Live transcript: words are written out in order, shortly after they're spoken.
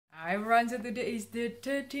I run, so today is the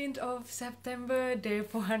 13th of September, day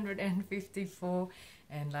 454,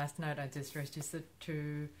 and last night I just registered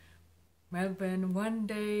to Melbourne one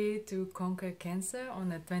day to conquer cancer on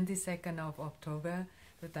the 22nd of October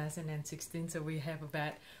 2016. So we have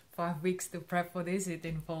about 5 weeks to prep for this. It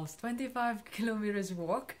involves 25 kilometers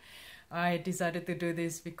walk. I decided to do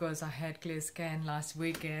this because I had clear scan last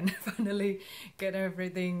week and finally get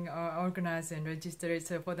everything organized and registered.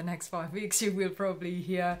 So for the next 5 weeks you will probably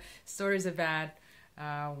hear stories about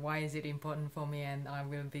why is it important for me, and I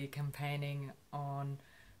will be campaigning on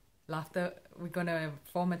laughter. We're gonna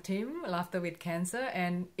form a team, Laughter with Cancer,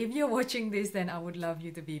 and if you're watching this, then I would love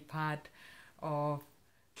you to be part of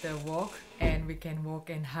the walk, and we can walk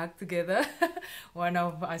and hug together.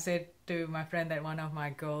 I said to my friend that one of my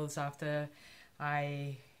goals after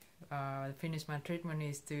I finish my treatment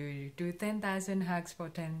is to do 10,000 hugs for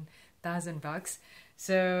 10,000 bucks.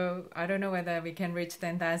 So I don't know whether we can reach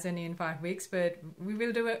 10,000 in 5 weeks, but we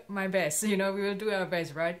will do my best. We will do our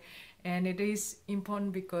best, right? And it is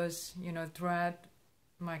important because throughout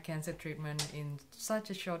my cancer treatment in such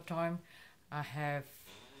a short time, I have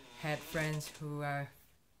had friends who I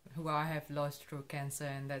have lost through cancer,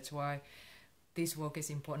 and that's why this work is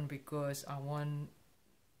important, because I want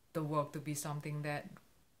the work to be something that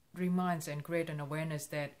reminds and create an awareness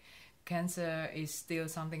that cancer is still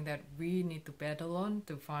something that we need to battle on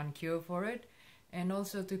to find cure for it, and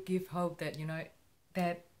also to give hope that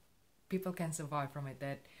that people can survive from it,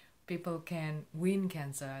 that people can win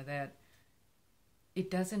cancer, that it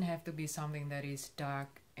doesn't have to be something that is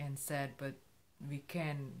dark and sad, but we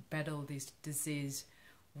can battle this disease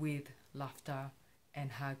with laughter and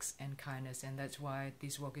hugs and kindness. And that's why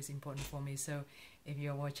this work is important for me. So if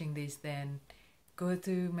you're watching this, then go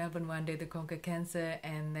to Melbourne one day to conquer cancer,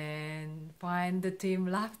 and then find the team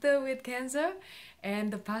Laughter with Cancer,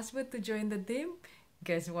 and the password to join the team,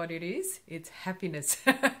 guess what it is? It's happiness.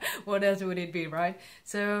 What else would it be, right?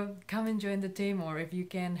 So come and join the team, or if you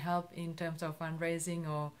can help in terms of fundraising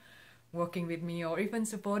or working with me, or even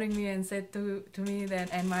supporting me and said to me that,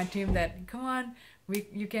 and my team, that come on,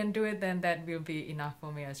 you can do it, then that will be enough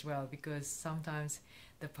for me as well, because sometimes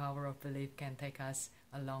the power of belief can take us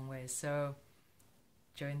a long way. So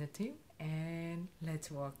join the team and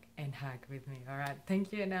let's walk and hug with me. All right,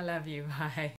 thank you, and I love you. Bye.